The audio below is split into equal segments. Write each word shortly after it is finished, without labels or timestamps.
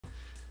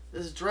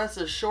This dress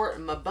is short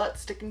and my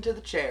butt's sticking to the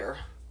chair.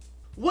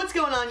 What's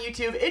going on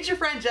YouTube? It's your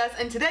friend Jess,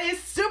 and today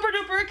is super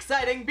duper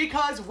exciting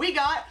because we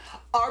got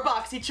our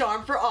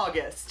Boxycharm for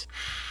August.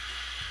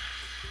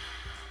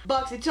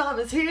 Boxycharm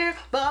is here,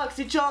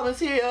 Boxycharm is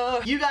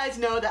here. You guys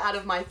know that out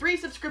of my 3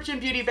 subscription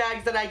beauty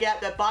bags that I get,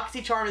 that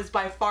Boxycharm is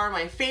by far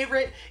my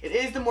favorite. It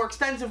is the more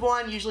expensive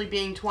one, usually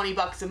being 20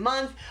 bucks a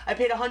month. I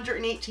paid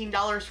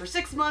 $118 for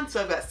 6 months,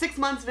 so I've got 6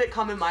 months of it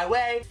coming my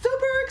way.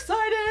 Super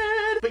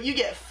excited! But you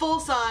get full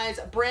size,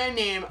 brand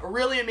name,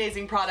 really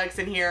amazing products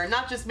in here.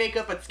 Not just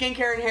makeup, but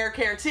skincare and hair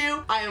care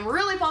too. I am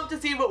really pumped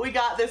to see what we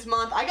got this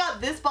month. I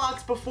got this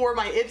box before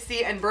my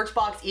Ipsy and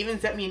Birchbox even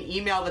sent me an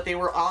email that they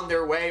were on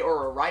their way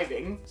or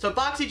arriving. So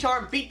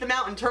Boxycharm beat them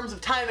out in terms of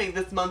timing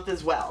this month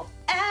as well.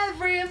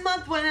 Every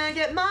month when I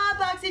get my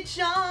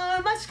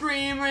Boxycharm, I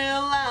scream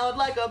real loud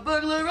like a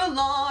burglar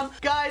alarm.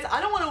 Guys, I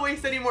don't want to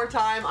waste any more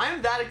time.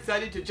 I'm that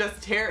excited to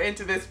just tear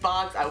into this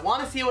box. I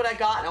want to see what I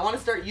got, and I want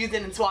to start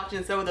using and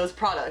swatching some of those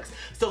products.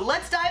 So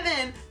let's dive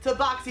in to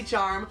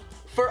Boxycharm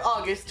for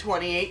August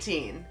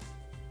 2018.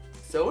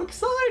 So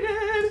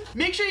excited!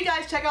 Make sure you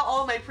guys check out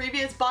all of my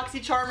previous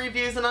Boxycharm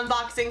reviews and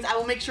unboxings. I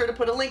will make sure to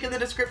put a link in the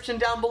description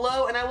down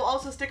below, and I will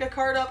also stick a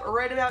card up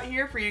right about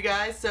here for you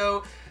guys,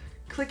 so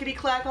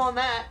clickety-clack on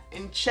that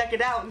and check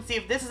it out and see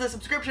if this is a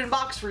subscription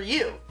box for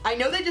you. I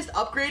know they just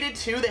upgraded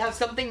too. They have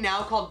something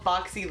now called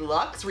Boxy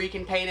Lux where you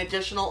can pay an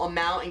additional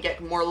amount and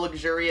get more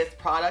luxurious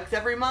products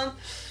every month.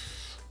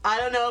 I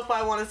don't know if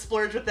I want to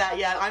splurge with that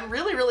yet. I'm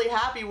really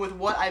happy with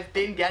what I've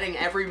been getting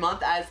every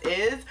month as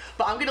is,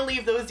 but I'm going to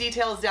leave those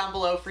details down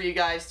below for you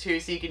guys too,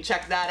 so you can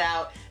check that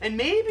out. And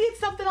maybe it's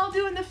something I'll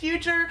do in the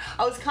future.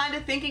 I was kind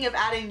of thinking of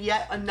adding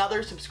yet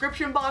another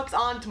subscription box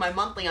on to my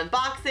monthly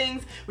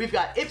unboxings. We've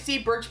got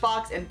Ipsy,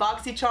 Birchbox, and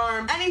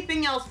Boxycharm.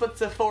 Anything else but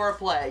Sephora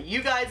Play.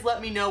 You guys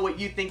let me know what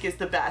you think is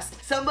the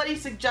best. Somebody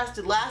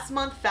suggested last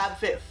month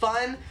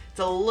FabFitFun. It's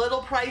a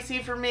little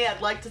pricey for me.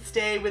 I'd like to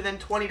stay within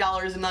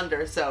 $20 and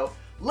under, so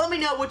let me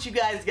know what you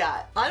guys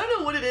got. I don't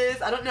know what it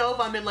is. I don't know if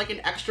I'm in like an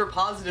extra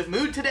positive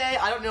mood today.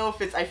 I don't know if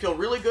it's I feel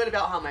really good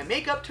about how my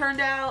makeup turned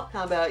out.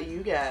 How about you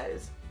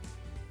guys?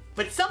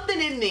 But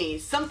something in me,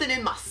 something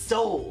in my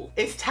soul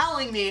is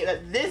telling me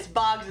that this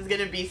box is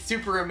gonna be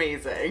super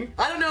amazing.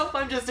 I don't know if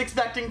I'm just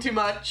expecting too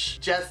much.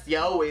 Jess, you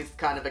always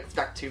kind of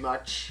expect too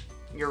much.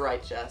 You're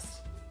right, Jess.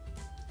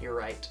 You're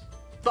right.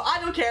 But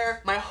I don't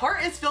care, my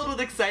heart is filled with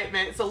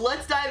excitement, so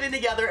let's dive in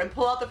together and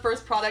pull out the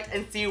first product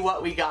and see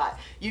what we got.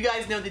 You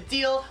guys know the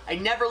deal. I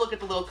never look at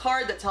the little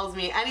card that tells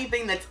me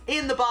anything that's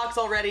in the box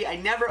already. I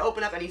never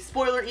open up any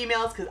spoiler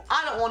emails because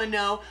I don't want to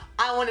know.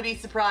 I want to be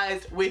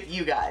surprised with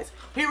you guys.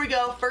 Here we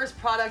go, first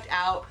product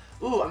out.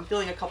 Ooh, I'm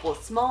feeling a couple of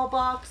small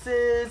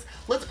boxes.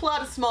 Let's pull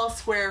out a small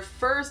square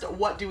first.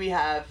 What do we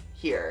have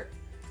here?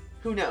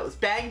 Who knows?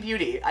 Bang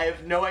Beauty. I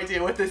have no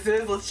idea what this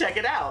is. Let's check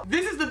it out.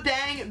 This is the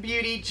Bang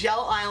Beauty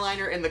Gel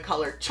Eyeliner in the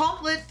color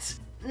Chocolate.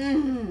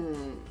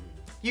 You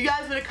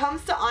guys, when it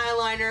comes to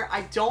eyeliner,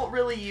 I don't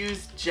really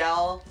use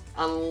gel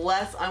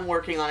unless I'm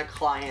working on a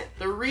client.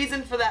 The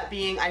reason for that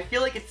being, I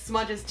feel like it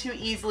smudges too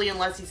easily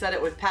unless you set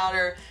it with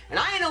powder, and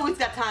I ain't always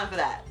got time for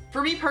that.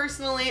 For me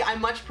personally, I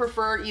much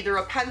prefer either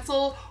a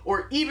pencil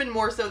or even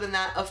more so than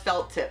that, a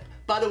felt tip.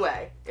 By the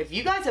way, if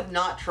you guys have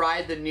not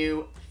tried the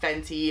new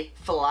Fenty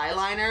Fly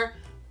Liner,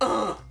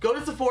 go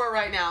to Sephora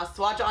right now,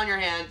 swatch it on your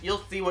hand,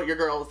 you'll see what your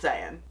girl is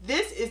saying.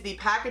 This is the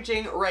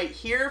packaging right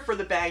here for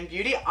the Bang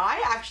Beauty.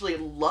 I actually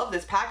love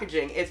this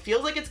packaging. It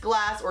feels like it's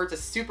glass or it's a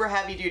super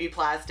heavy duty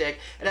plastic.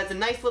 It has a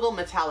nice little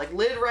metallic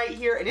lid right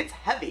here and it's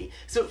heavy,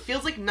 so it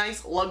feels like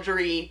nice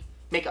luxury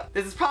makeup.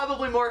 This is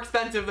probably more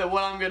expensive than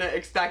what I'm gonna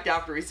expect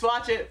after we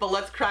swatch it, but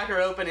let's crack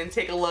her open and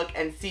take a look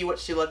and see what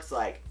she looks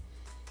like.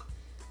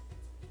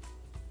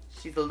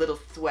 She's a little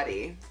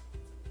sweaty.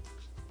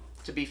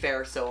 To be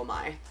fair, so am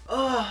I.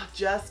 Oh,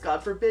 Jess,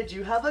 God forbid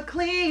you have a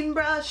clean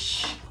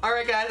brush. All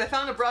right, guys, I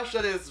found a brush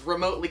that is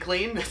remotely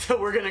clean, so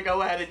we're gonna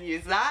go ahead and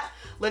use that.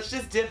 Let's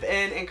just dip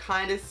in and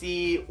kind of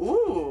see,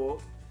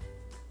 ooh.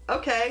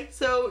 Okay,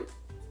 so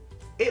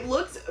it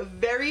looks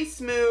very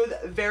smooth,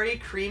 very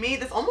creamy.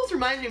 This almost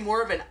reminds me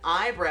more of an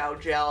eyebrow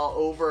gel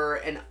over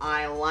an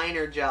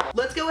eyeliner gel.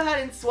 Let's go ahead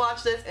and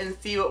swatch this and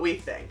see what we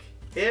think.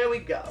 Here we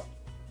go.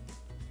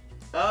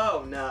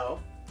 Oh no.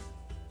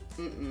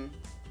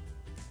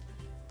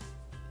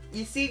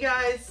 You see,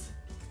 guys,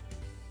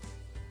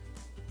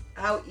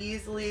 how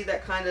easily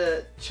that kind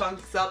of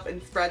chunks up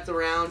and spreads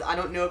around. I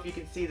don't know if you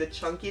can see the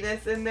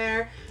chunkiness in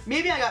there.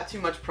 Maybe I got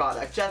too much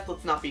product. Jess,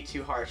 let's not be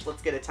too harsh.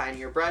 Let's get a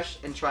tinier brush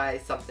and try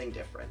something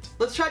different.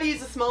 Let's try to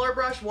use a smaller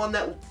brush, one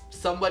that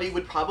somebody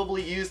would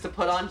probably use to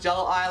put on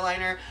gel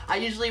eyeliner. I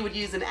usually would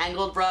use an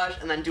angled brush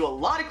and then do a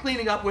lot of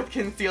cleaning up with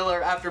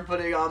concealer after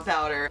putting on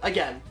powder.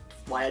 Again,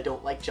 why I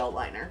don't like gel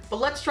liner. But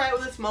let's try it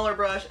with a smaller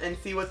brush and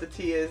see what the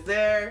tea is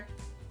there.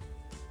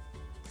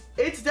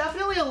 It's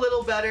definitely a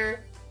little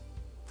better,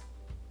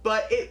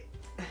 but it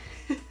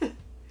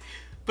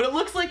but it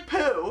looks like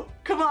poo.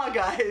 Come on,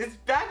 guys,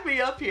 back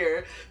me up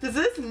here. Does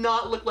this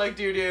not look like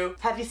doo-doo?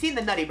 Have you seen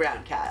the Nutty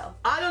Brown, Kyle?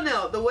 I don't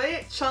know, the way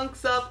it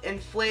chunks up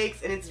and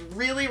flakes and it's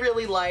really,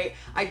 really light,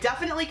 I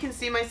definitely can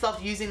see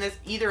myself using this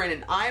either in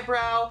an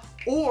eyebrow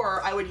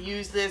or I would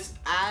use this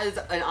as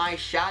an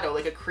eyeshadow,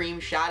 like a cream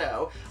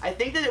shadow. I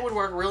think that it would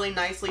work really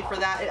nicely for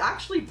that. It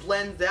actually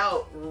blends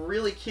out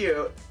really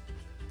cute.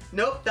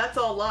 Nope, that's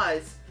all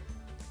lies.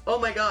 Oh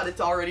my god,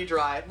 it's already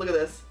dry. Look at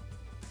this.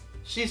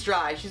 She's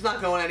dry. She's not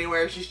going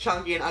anywhere. She's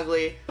chunky and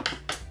ugly.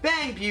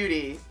 Bang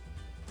Beauty.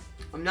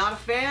 I'm not a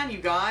fan, you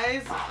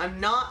guys. I'm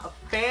not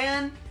a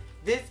fan.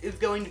 This is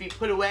going to be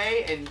put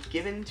away and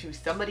given to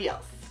somebody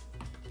else.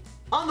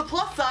 On the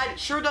plus side, it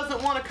sure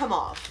doesn't want to come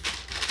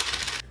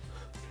off.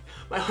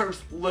 My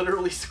arm's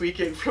literally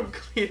squeaking from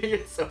cleaning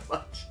it so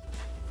much.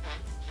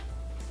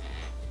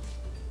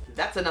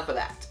 That's enough of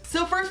that.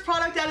 So first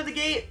product out of the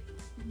gate,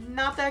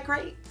 not that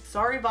great.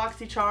 Sorry,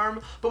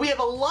 Boxycharm, but we have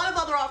a lot of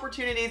other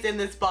opportunities in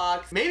this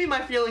box. Maybe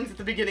my feelings at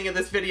the beginning of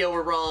this video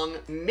were wrong.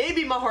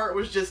 Maybe my heart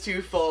was just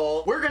too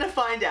full. We're gonna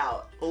find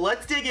out.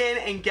 Let's dig in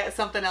and get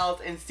something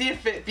else and see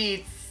if it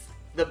beats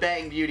the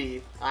Bang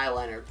Beauty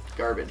eyeliner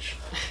garbage.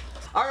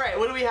 All right,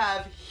 what do we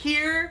have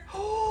here?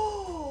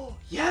 Oh,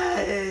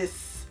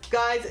 yes!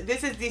 Guys,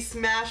 this is the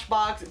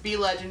Smashbox Be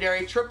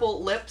Legendary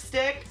Triple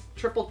Lipstick.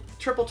 Triple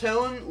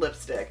tone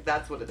lipstick,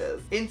 that's what it is.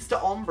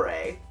 Insta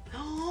Ombre.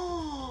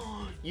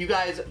 You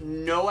guys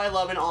know I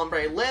love an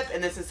ombre lip,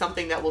 and this is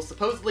something that will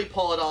supposedly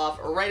pull it off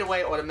right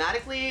away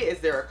automatically. Is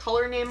there a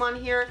color name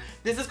on here?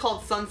 This is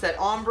called Sunset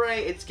Ombre.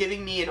 It's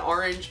giving me an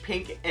orange,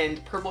 pink,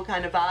 and purple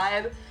kind of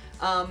vibe.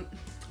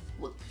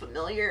 Look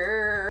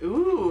familiar.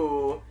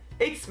 Ooh.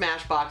 It's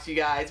Smashbox, you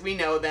guys. We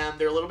know them.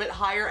 They're a little bit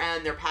higher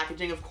end. Their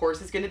packaging, of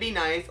course, is going to be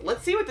nice.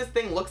 Let's see what this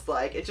thing looks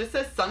like. It just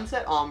says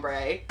Sunset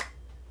Ombre.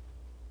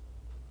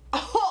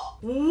 Oh,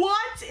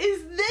 what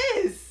is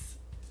this?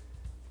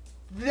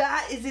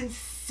 That is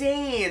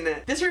insane.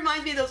 This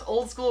reminds me of those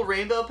old school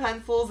rainbow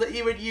pencils that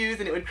you would use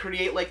and it would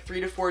create like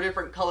 3 to 4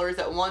 different colors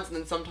at once, and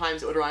then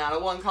sometimes it would run out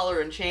of one color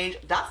and change.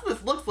 That's what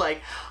this looks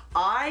like.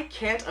 I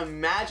can't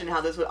imagine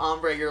how this would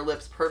ombre your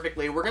lips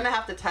perfectly. We're gonna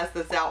have to test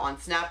this out on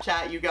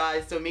Snapchat, you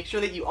guys, so make sure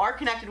that you are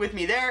connected with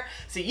me there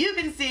so you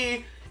can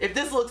see if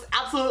this looks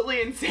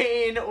absolutely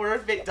insane or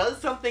if it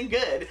does something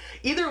good.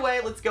 Either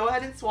way, let's go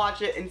ahead and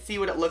swatch it and see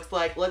what it looks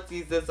like. Let's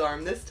use this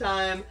arm this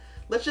time.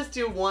 Let's just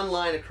do one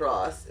line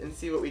across and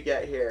see what we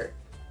get here.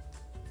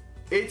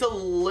 It's a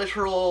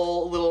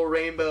literal little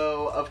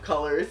rainbow of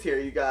colors here,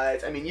 you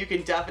guys. I mean, you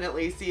can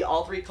definitely see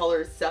all 3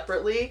 colors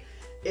separately.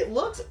 It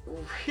looks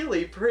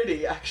really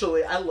pretty,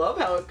 actually. I love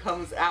how it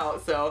comes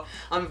out, so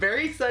I'm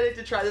very excited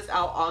to try this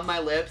out on my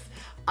lips.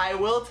 I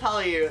will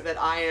tell you that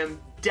I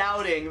am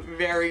doubting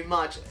very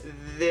much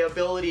the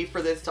ability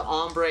for this to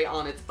ombre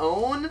on its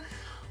own.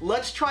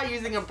 Let's try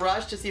using a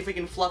brush to see if we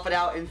can fluff it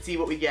out and see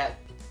what we get.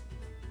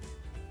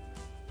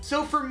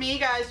 So for me,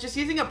 guys, just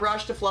using a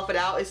brush to fluff it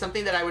out is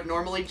something that I would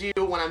normally do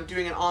when I'm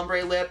doing an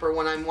ombre lip or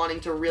when I'm wanting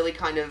to really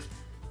kind of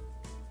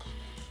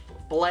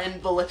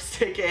blend the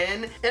lipstick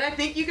in. And I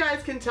think you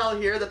guys can tell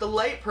here that the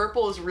light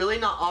purple is really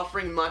not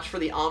offering much for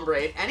the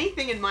ombre. If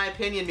anything, in my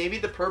opinion, maybe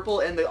the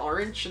purple and the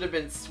orange should have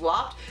been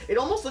swapped. It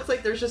almost looks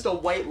like there's just a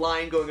white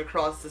line going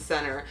across the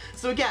center.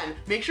 So again,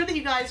 make sure that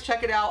you guys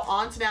check it out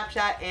on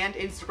Snapchat and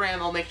Instagram.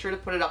 I'll make sure to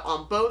put it up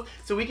on both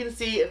so we can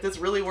see if this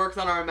really works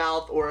on our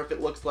mouth or if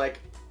it looks like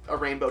a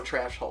rainbow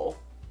trash hole.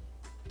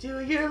 Do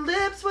your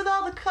lips with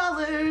all the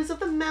colors of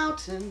the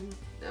mountain.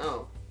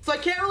 No. So I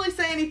can't really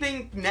say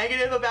anything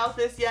negative about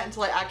this yet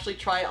until I actually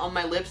try it on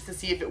my lips to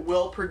see if it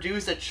will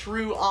produce a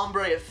true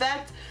ombre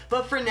effect.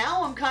 But for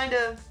now, I'm kind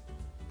of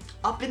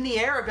up in the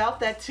air about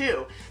that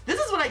too. This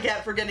is what I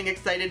get for getting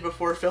excited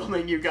before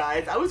filming, you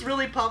guys. I was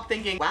really pumped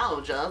thinking,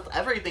 wow, Jeff,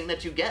 everything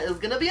that you get is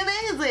gonna be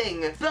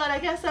amazing. But I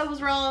guess I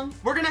was wrong.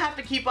 We're gonna have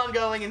to keep on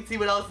going and see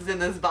what else is in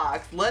this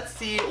box. Let's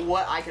see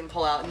what I can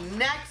pull out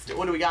next.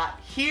 What do we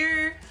got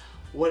here?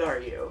 What are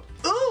you?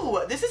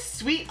 Ooh, this is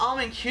Sweet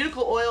Almond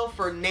Cuticle Oil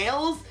for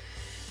nails.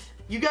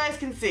 You guys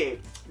can see,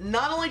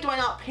 not only do I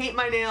not paint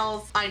my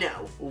nails, I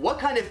know, what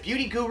kind of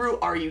beauty guru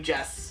are you,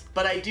 Jess?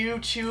 But I do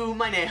chew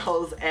my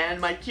nails and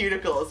my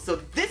cuticles, so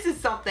this is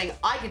something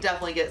I could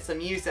definitely get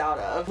some use out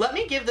of. Let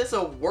me give this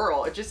a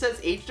whirl. It just says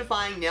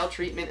Age-Defying Nail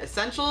Treatment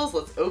Essentials.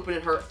 Let's open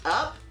her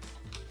up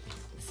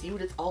and see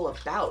what it's all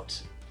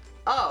about.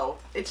 Oh,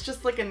 it's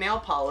just like a nail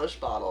polish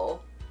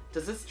bottle.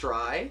 Does this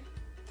dry?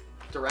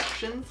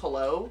 Directions,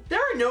 hello? There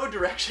are no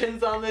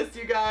directions on this,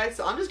 you guys,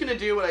 so I'm just gonna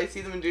do what I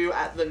see them do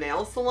at the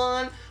nail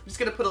salon. I'm just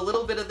gonna put a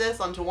little bit of this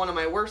onto one of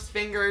my worst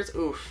fingers.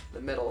 Oof, the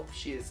middle.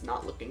 She is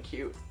not looking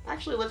cute.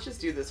 Actually, let's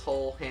just do this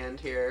whole hand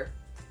here.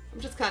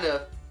 I'm just kind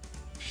of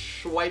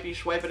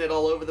swiping it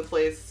all over the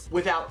place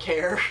without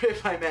care,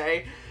 if I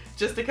may,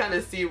 just to kind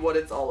of see what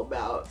it's all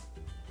about.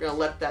 We're gonna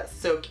let that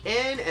soak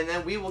in, and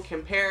then we will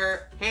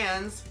compare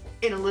hands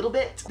in a little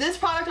bit. This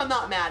product I'm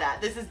not mad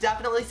at. This is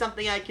definitely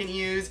something I can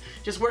use.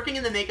 Just working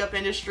in the makeup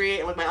industry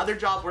and with my other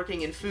job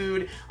working in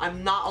food,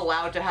 I'm not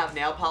allowed to have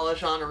nail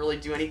polish on or really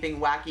do anything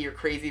wacky or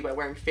crazy by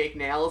wearing fake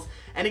nails.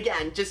 And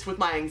again, just with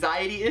my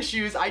anxiety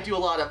issues, I do a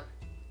lot of.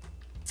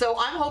 So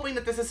I'm hoping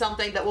that this is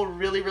something that will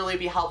really, really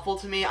be helpful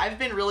to me. I've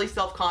been really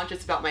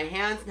self-conscious about my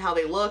hands and how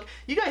they look.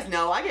 You guys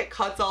know I get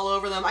cuts all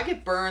over them. I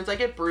get burns, I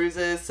get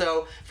bruises.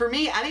 So for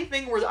me,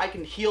 anything where I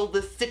can heal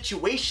this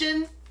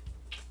situation,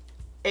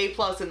 A+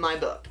 in my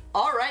book.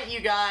 All right, you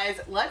guys,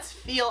 let's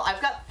feel.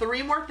 I've got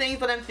 3 more things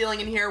that I'm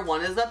feeling in here.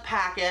 One is a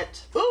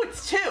packet. Ooh,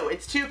 it's 2.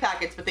 It's 2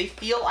 packets, but they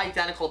feel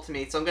identical to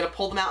me. So I'm gonna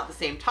pull them out at the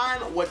same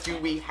time. What do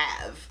we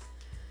have?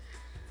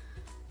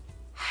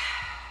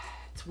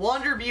 It's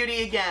Wander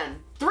Beauty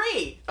again.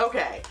 3,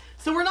 okay.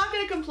 So we're not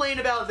gonna complain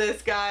about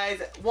this,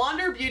 guys.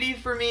 Wander Beauty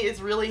for me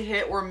is really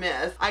hit or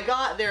miss. I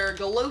got their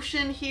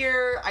Galotion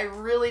here. I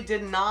really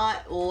did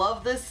not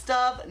love this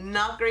stuff.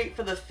 Not great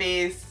for the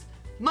face,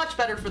 much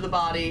better for the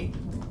body.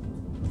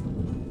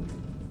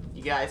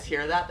 You guys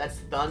hear that? That's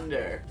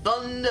thunder.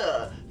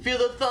 Thunder, feel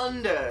the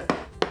thunder.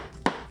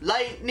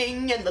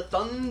 Lightning and the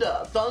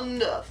thunder,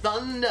 thunder,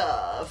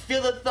 thunder,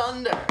 feel the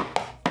thunder.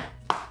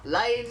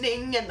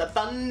 Lightning and the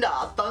thunder,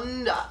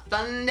 thunder,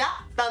 thunder,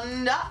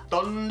 thunder,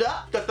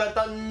 thunder,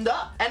 thunder.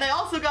 And I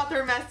also got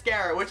their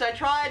mascara, which I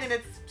tried and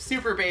it's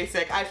super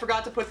basic. I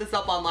forgot to put this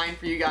up online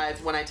for you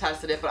guys when I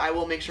tested it, but I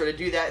will make sure to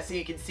do that so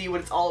you can see what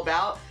it's all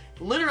about.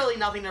 Literally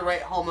nothing to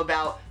write home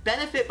about.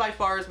 Benefit by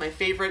far is my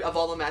favorite of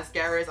all the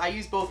mascaras. I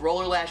use both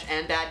Roller Lash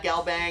and Bad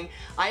Gal Bang.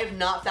 I have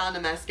not found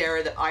a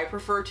mascara that I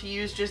prefer to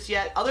use just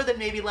yet, other than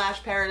maybe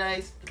Lash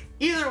Paradise.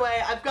 Either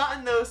way, I've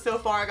gotten those so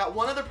far. I got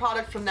one other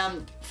product from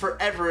them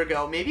forever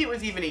ago. Maybe it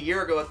was even a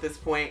year ago at this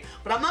point.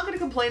 But I'm not going to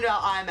complain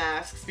about eye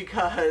masks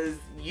because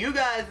you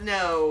guys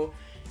know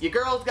your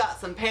girl's got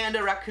some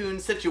panda raccoon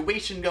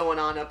situation going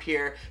on up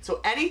here.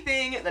 So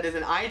anything that is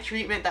an eye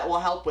treatment that will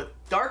help with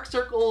dark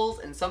circles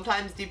and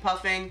sometimes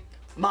depuffing,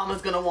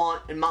 Mama's gonna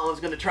want and Mama's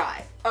gonna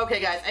try.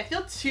 Okay guys, I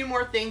feel 2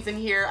 more things in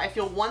here. I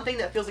feel one thing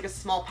that feels like a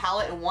small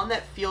palette and one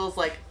that feels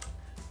like,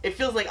 it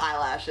feels like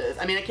eyelashes.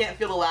 I mean, I can't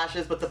feel the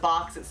lashes, but the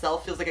box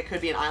itself feels like it could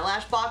be an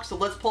eyelash box. So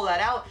let's pull that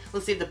out.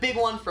 Let's save the big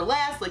one for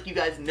last, like you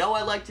guys know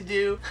I like to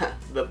do.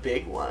 The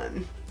big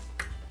one.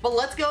 But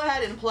let's go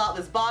ahead and pull out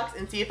this box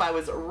and see if I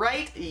was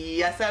right.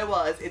 Yes, I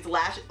was. It's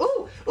Lash.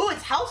 Ooh,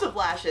 it's House of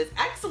Lashes.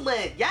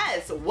 Excellent.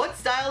 Yes. What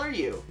style are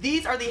you?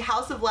 These are the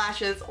House of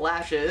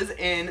Lashes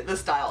in the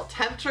style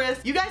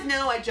Temptress. You guys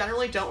know I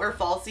generally don't wear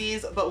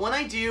falsies, but when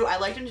I do, I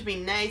like them to be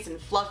nice and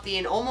fluffy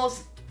and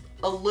almost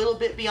a little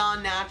bit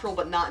beyond natural,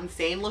 but not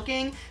insane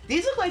looking.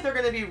 These look like they're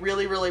gonna be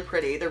really, really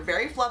pretty. They're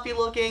very fluffy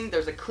looking.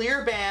 There's a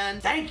clear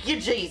band. Thank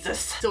you, Jesus.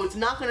 So it's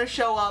not gonna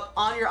show up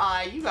on your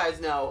eye. You guys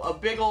know, a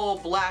big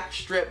old black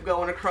strip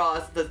going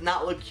across does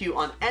not look cute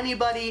on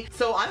anybody.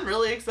 So I'm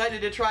really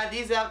excited to try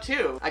these out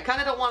too. I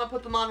kind of don't want to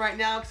put them on right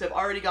now because I've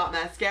already got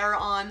mascara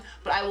on,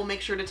 but I will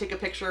make sure to take a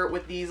picture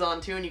with these on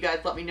too, and you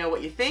guys let me know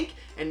what you think.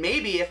 And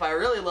maybe if I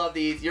really love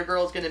these, your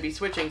girl's gonna be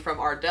switching from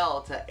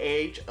Ardell to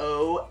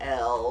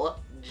HOL.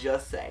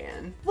 Just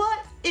saying.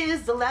 What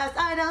is the last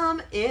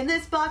item in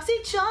this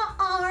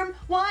Boxycharm?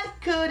 What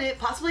could it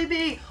possibly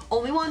be?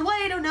 Only one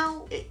way to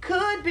know. It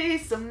could be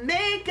some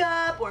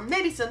makeup or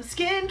maybe some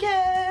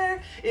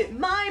skincare. It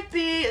might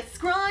be a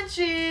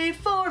scrunchie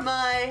for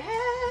my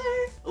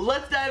hair.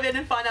 Let's dive in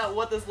and find out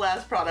what this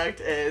last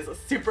product is.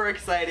 Super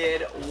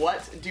excited.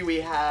 What do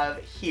we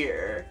have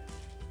here?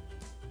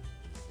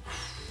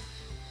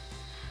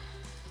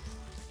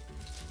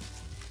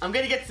 I'm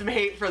gonna get some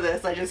hate for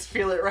this, I just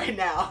feel it right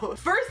now.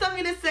 First, I'm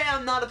gonna say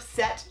I'm not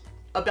upset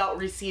about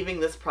receiving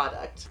this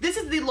product. This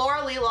is the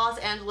Laura Lee Los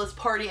Angeles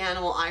Party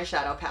Animal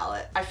eyeshadow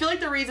palette. I feel like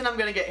the reason I'm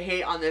gonna get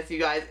hate on this, you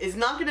guys, is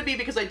not gonna be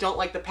because I don't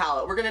like the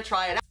palette. We're gonna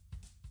try it out.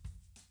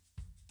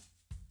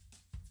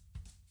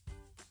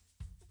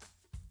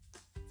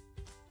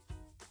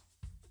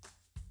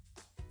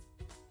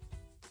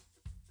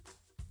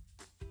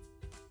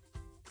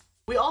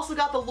 We also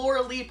got the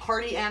Laura Lee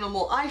Party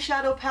Animal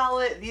eyeshadow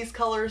palette, these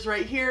colors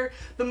right here.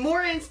 The more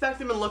I inspect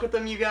them and look at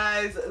them, you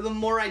guys, the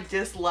more I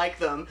dislike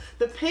them.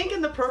 The pink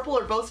and the purple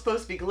are both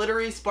supposed to be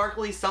glittery,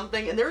 sparkly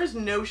something, and there is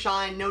no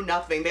shine, no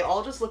nothing. They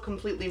all just look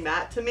completely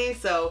matte to me,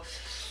 so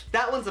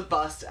that one's a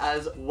bust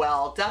as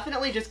well.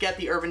 Definitely just get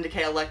the Urban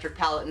Decay Electric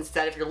palette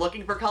instead if you're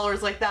looking for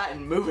colors like that,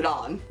 and move it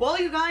on.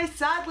 Well, you guys,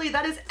 sadly,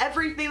 that is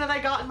everything that I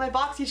got in my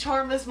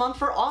Boxycharm this month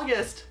for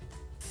August.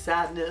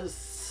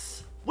 Sadness.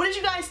 What did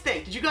you guys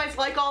think? Did you guys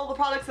like all the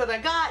products that I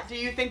got? Do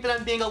you think that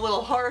I'm being a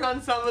little hard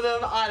on some of them?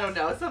 I don't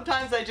know.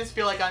 Sometimes I just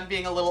feel like I'm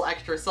being a little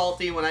extra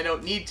salty when I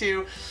don't need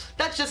to.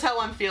 That's just how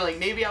I'm feeling.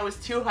 Maybe I was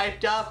too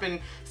hyped up and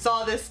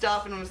saw this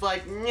stuff and was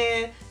like,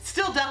 meh.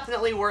 Still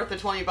definitely worth the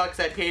 20 bucks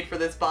I paid for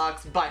this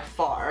box by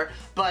far,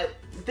 but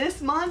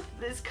this month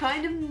is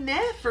kind of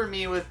meh for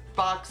me with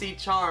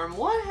Boxycharm.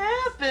 What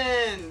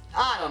happened?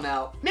 I don't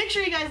know. Make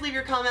sure you guys leave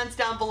your comments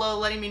down below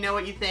letting me know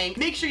what you think.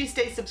 Make sure you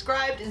stay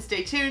subscribed and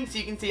stay tuned so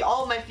you can see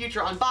all of my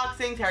future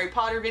unboxings, Harry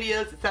Potter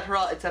videos,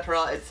 etc,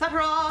 etc,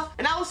 etc.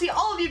 And I will see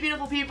all of you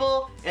beautiful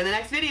people in the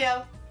next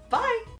video. Bye!